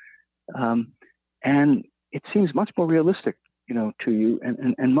happen. And it seems much more realistic, you know, to you,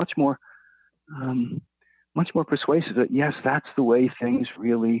 and much more persuasive that, yes, that's the way things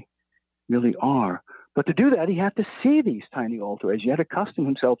really really are. But to do that, he had to see these tiny alterations. He had to accustom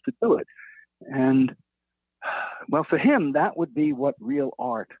himself to do it. And, well, for him, that would be what real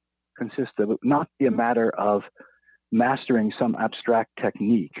art consists of. It would not be a matter of mastering some abstract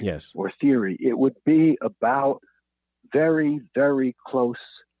technique or theory. It would be about very, very close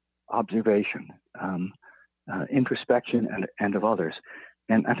observation, introspection, and of others.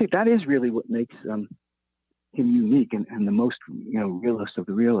 And I think that is really what makes him unique and the most, realist of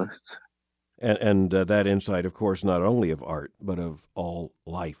the realists. And that insight, of course, not only of art, but of all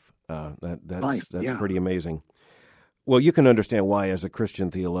life. That's pretty amazing. Well, you can understand why, as a Christian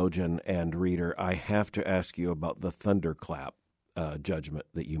theologian and reader, I have to ask you about the thunderclap judgment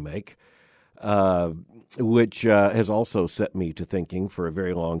that you make, which has also set me to thinking for a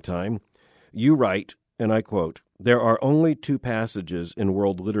very long time. You write, and I quote, "There are only two passages in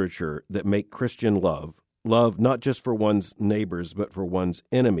world literature that make Christian love not just for one's neighbors, but for one's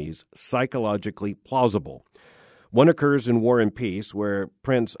enemies, psychologically plausible. One occurs in War and Peace, where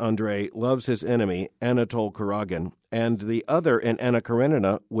Prince Andrei loves his enemy, Anatole Kuragin, and the other in Anna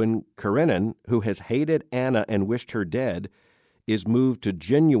Karenina, when Karenin, who has hated Anna and wished her dead, is moved to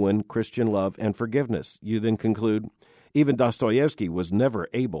genuine Christian love and forgiveness." You then conclude, "Even Dostoevsky was never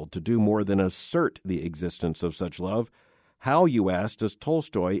able to do more than assert the existence of such love. How, you ask, does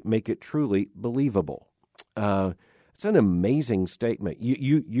Tolstoy make it truly believable?" It's an amazing statement.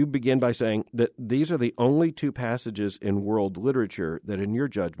 You begin by saying that these are the only two passages in world literature that, in your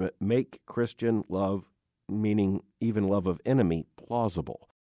judgment, make Christian love, meaning even love of enemy, plausible.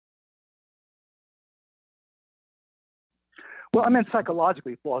 Well, I meant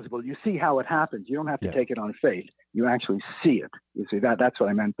psychologically plausible. You see how it happens. You don't have to take it on faith. You actually see it. You see, that's what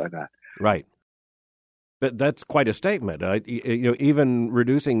I meant by that. Right. But that's quite a statement. Even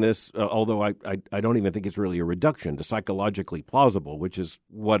reducing this, although I don't even think it's really a reduction, to psychologically plausible, which is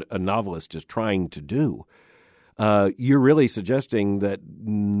what a novelist is trying to do. You're really suggesting that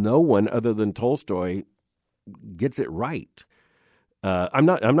no one other than Tolstoy gets it right. I'm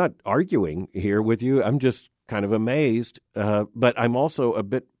not arguing here with you. I'm just kind of amazed, but I'm also a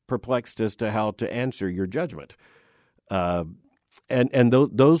bit perplexed as to how to answer your judgment. And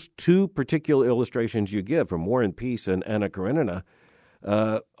those two particular illustrations you give from War and Peace and Anna Karenina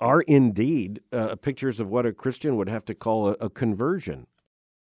are indeed pictures of what a Christian would have to call a conversion.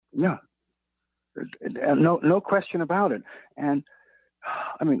 Yeah, no question about it. And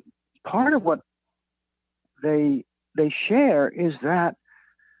I mean, part of what they share is that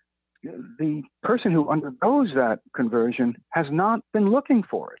the person who undergoes that conversion has not been looking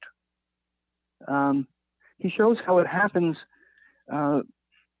for it. He shows how it happens.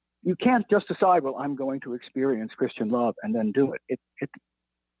 You can't just decide, well, I'm going to experience Christian love and then do it.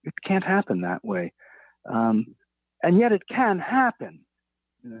 It can't happen that way. And yet it can happen.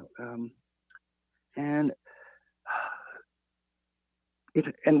 And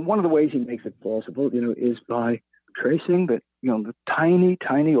one of the ways he makes it plausible, is by tracing the tiny,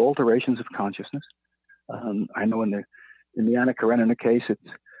 tiny alterations of consciousness. I know in the Anna Karenina case,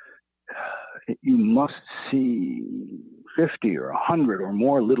 you must see 50 or 100 or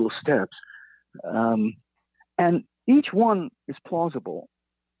more little steps. And each one is plausible.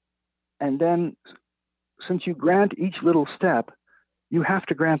 And then, since you grant each little step, you have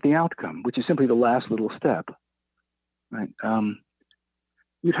to grant the outcome, which is simply the last little step. Right?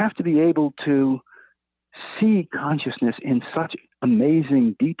 You'd have to be able to see consciousness in such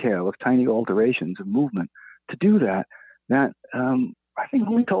amazing detail of tiny alterations of movement. To do that I think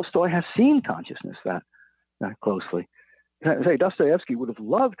only Tolstoy has seen consciousness that closely. Say Dostoevsky would have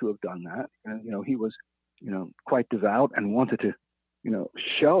loved to have done that. And, he was, quite devout and wanted to,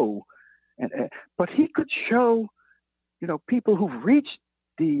 show, but he could show, people who've reached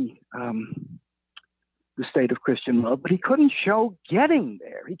the state of Christian love, but he couldn't show getting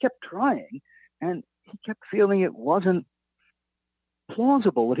there. He kept trying, and he kept feeling it wasn't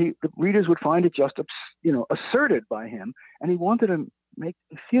plausible. That the readers would find it just, asserted by him, and he wanted to make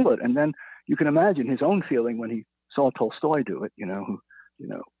them feel it. And then you can imagine his own feeling when he saw Tolstoy do it.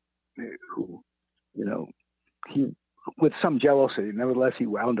 He, with some jealousy, nevertheless, he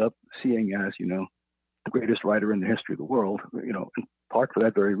wound up seeing as, the greatest writer in the history of the world. In part for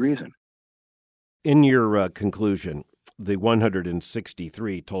that very reason. In your conclusion, the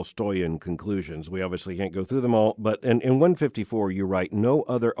 163 Tolstoyan conclusions, we obviously can't go through them all, but in 154 you write, "No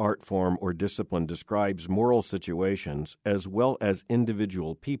other art form or discipline describes moral situations as well as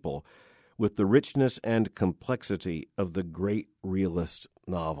individual people with the richness and complexity of the great realist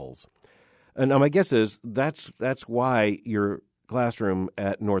novels." And my guess is that's why your classroom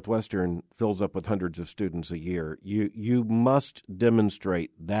at Northwestern fills up with hundreds of students a year. You must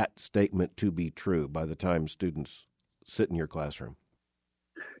demonstrate that statement to be true by the time students sit in your classroom.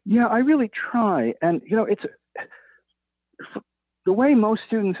 Yeah, I really try. And, it's the way most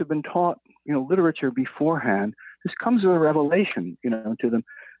students have been taught, literature beforehand. This comes as a revelation, to them.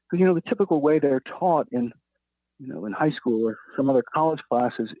 Because, the typical way they're taught in high school or some other college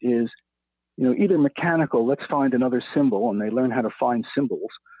classes is, either mechanical, let's find another symbol, and they learn how to find symbols,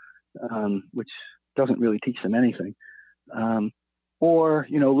 which doesn't really teach them anything. Or,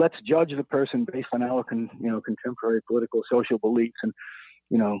 let's judge the person based on our, contemporary political, social beliefs and,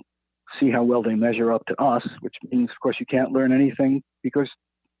 see how well they measure up to us, which means, of course, you can't learn anything because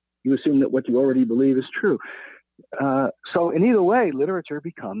you assume that what you already believe is true. So in either way, literature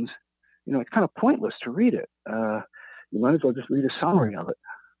becomes, it's kind of pointless to read it. You might as well just read a summary of it.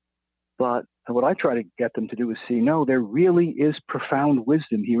 But what I try to get them to do is see, no, there really is profound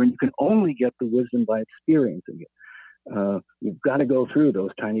wisdom here, and you can only get the wisdom by experiencing it. You've got to go through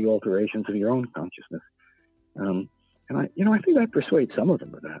those tiny alterations of your own consciousness. And I think I persuade some of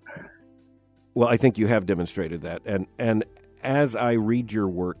them of that. Well, I think you have demonstrated that. And as I read your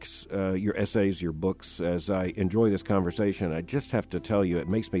works, your essays, your books, as I enjoy this conversation, I just have to tell you, it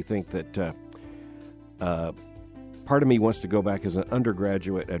makes me think that part of me wants to go back as an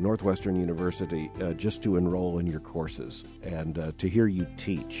undergraduate at Northwestern University just to enroll in your courses and to hear you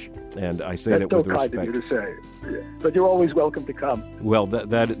teach. And I say that with respect. That's so kind of you to say, but you're always welcome to come. Well,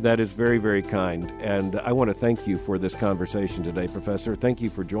 that is very, very kind. And I want to thank you for this conversation today, Professor. Thank you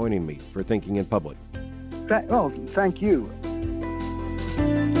for joining me for Thinking in Public. Thank you.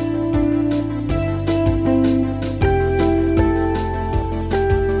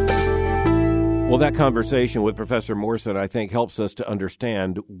 Well, that conversation with Professor Morson, I think, helps us to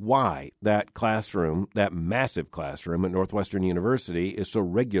understand why that classroom, that massive classroom at Northwestern University, is so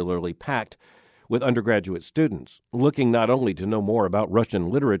regularly packed with undergraduate students, looking not only to know more about Russian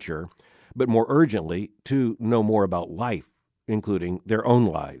literature, but more urgently to know more about life, including their own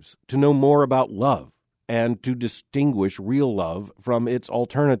lives, to know more about love, and to distinguish real love from its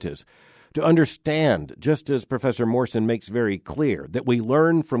alternatives. To understand, just as Professor Morson makes very clear, that we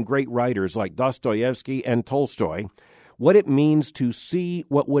learn from great writers like Dostoevsky and Tolstoy what it means to see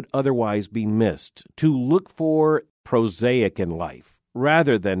what would otherwise be missed, to look for prosaic in life,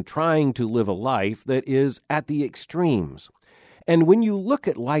 rather than trying to live a life that is at the extremes. And when you look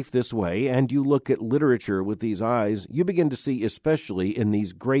at life this way, and you look at literature with these eyes, you begin to see, especially in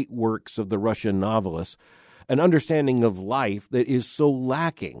these great works of the Russian novelists, an understanding of life that is so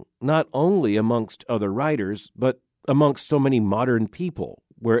lacking, not only amongst other writers, but amongst so many modern people,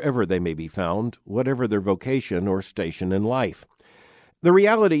 wherever they may be found, whatever their vocation or station in life. The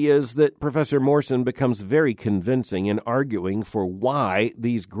reality is that Professor Morson becomes very convincing in arguing for why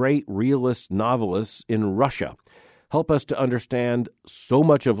these great realist novelists in Russia help us to understand so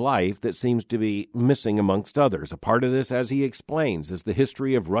much of life that seems to be missing amongst others. A part of this, as he explains, is the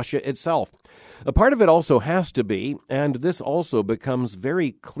history of Russia itself. A part of it also has to be, and this also becomes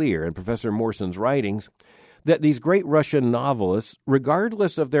very clear in Professor Morson's writings, that these great Russian novelists,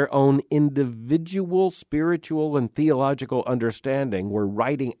 regardless of their own individual spiritual and theological understanding, were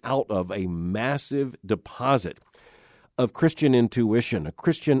writing out of a massive deposit of Christian intuition, a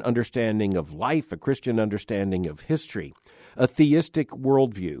Christian understanding of life, a Christian understanding of history, a theistic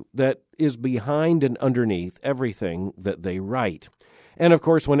worldview that is behind and underneath everything that they write. And of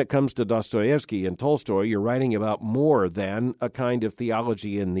course, when it comes to Dostoevsky and Tolstoy, you're writing about more than a kind of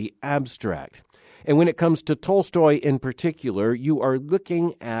theology in the abstract. And when it comes to Tolstoy in particular, you are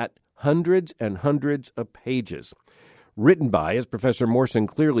looking at hundreds and hundreds of pages written by, as Professor Morson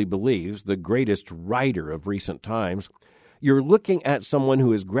clearly believes, the greatest writer of recent times. You're looking at someone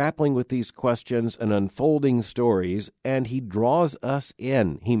who is grappling with these questions and unfolding stories, and he draws us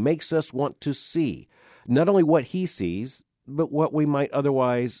in. He makes us want to see not only what he sees, but what we might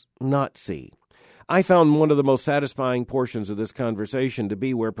otherwise not see. I found one of the most satisfying portions of this conversation to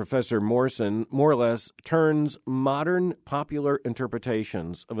be where Professor Morson more or less turns modern popular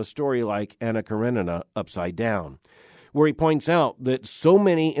interpretations of a story like Anna Karenina upside down, where he points out that so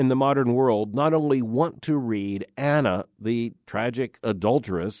many in the modern world not only want to read Anna, the tragic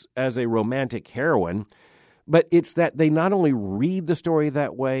adulteress, as a romantic heroine, but it's that they not only read the story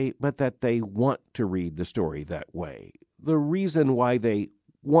that way, but that they want to read the story that way. The reason why they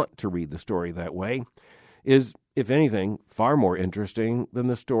want to read the story that way is, if anything, far more interesting than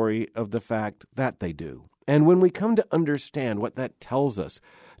the story of the fact that they do. And when we come to understand what that tells us,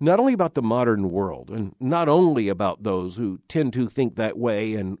 not only about the modern world, and not only about those who tend to think that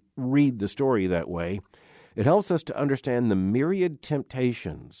way and read the story that way, It helps us to understand the myriad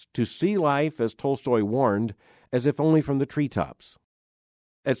temptations to see life, as Tolstoy warned, as if only from the treetops.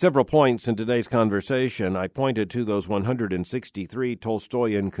 At several points in today's conversation, I pointed to those 163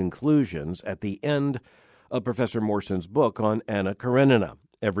 Tolstoyan conclusions at the end of Professor Morson's book on Anna Karenina.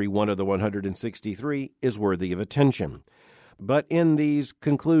 Every one of the 163 is worthy of attention. But in these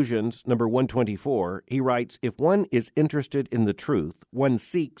conclusions, number 124, he writes, if one is interested in the truth, one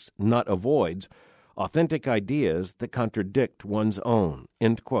seeks, not avoids, authentic ideas that contradict one's own,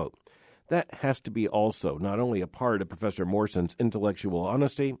 end quote. That has to be also not only a part of Professor Morson's intellectual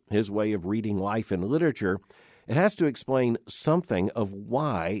honesty, his way of reading life and literature, it has to explain something of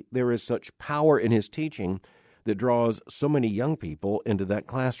why there is such power in his teaching that draws so many young people into that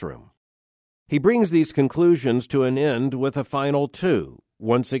classroom. He brings these conclusions to an end with a final two.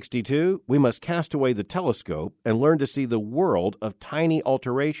 162, we must cast away the telescope and learn to see the world of tiny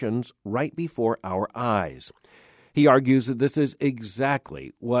alterations right before our eyes. He argues that this is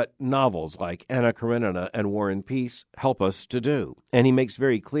exactly what novels like Anna Karenina and War and Peace help us to do. And he makes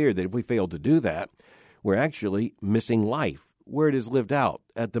very clear that if we fail to do that, we're actually missing life, where it is lived out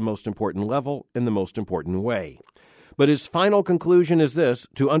at the most important level in the most important way. But his final conclusion is this: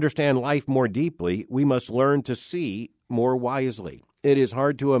 to understand life more deeply, we must learn to see more wisely. It is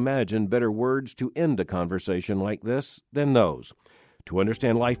hard to imagine better words to end a conversation like this than those. To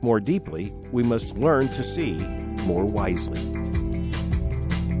understand life more deeply, we must learn to see more wisely.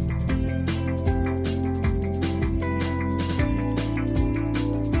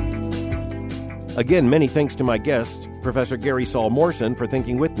 Again, many thanks to my guest, Professor Gary Saul Morson, for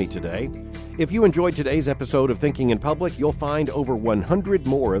thinking with me today. If you enjoyed today's episode of Thinking in Public, you'll find over 100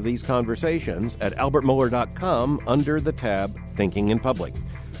 more of these conversations at albertmohler.com under the tab Thinking in Public.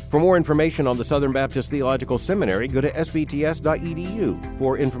 For more information on the Southern Baptist Theological Seminary, go to sbts.edu.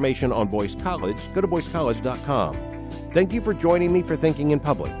 For information on Boyce College, go to boycecollege.com. Thank you for joining me for Thinking in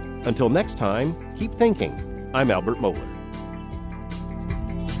Public. Until next time, keep thinking. I'm Albert Mohler.